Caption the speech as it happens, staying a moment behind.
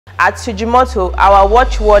At Sujimoto, our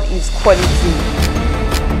watchword is quality.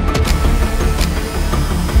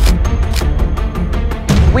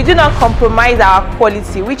 We do not compromise our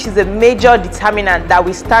quality, which is a major determinant that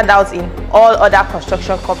we stand out in all other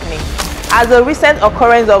construction companies. As a recent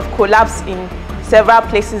occurrence of collapse in several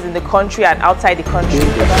places in the country and outside the country.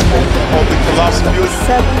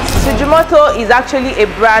 Sujimoto is actually a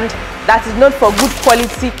brand that is known for good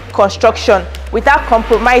quality construction without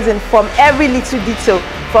compromising from every little detail,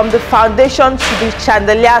 from the foundation to the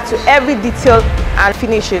chandelier to every detail and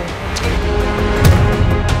finishing.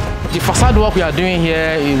 The facade work we are doing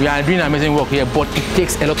here, we are doing amazing work here, but it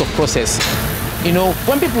takes a lot of process. You know,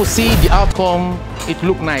 when people see the outcome, it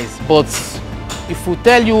looks nice, but if we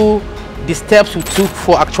tell you the steps we took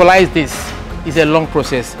for actualize this, is a long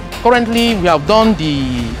process. Currently, we have done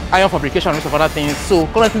the iron fabrication and lots of other things, so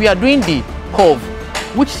currently we are doing the curve,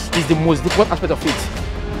 which is the most difficult aspect of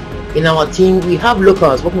it. In our team, we have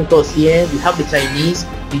locals working with us here. We have the Chinese,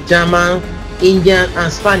 the German, Indian,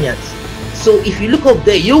 and Spaniards. So if you look up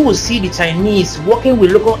there, you will see the Chinese working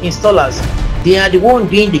with local installers. They are the ones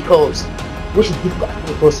doing the curves, which is difficult in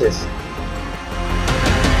the process.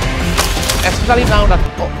 Especially now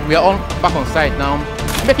that we are all back on site now,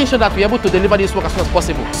 making sure that we are able to deliver this work as soon as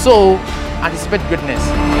possible. So, anticipate greatness.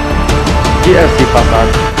 GLC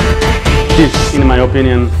facade, this, in my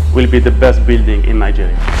opinion, will be the best building in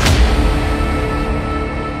Nigeria.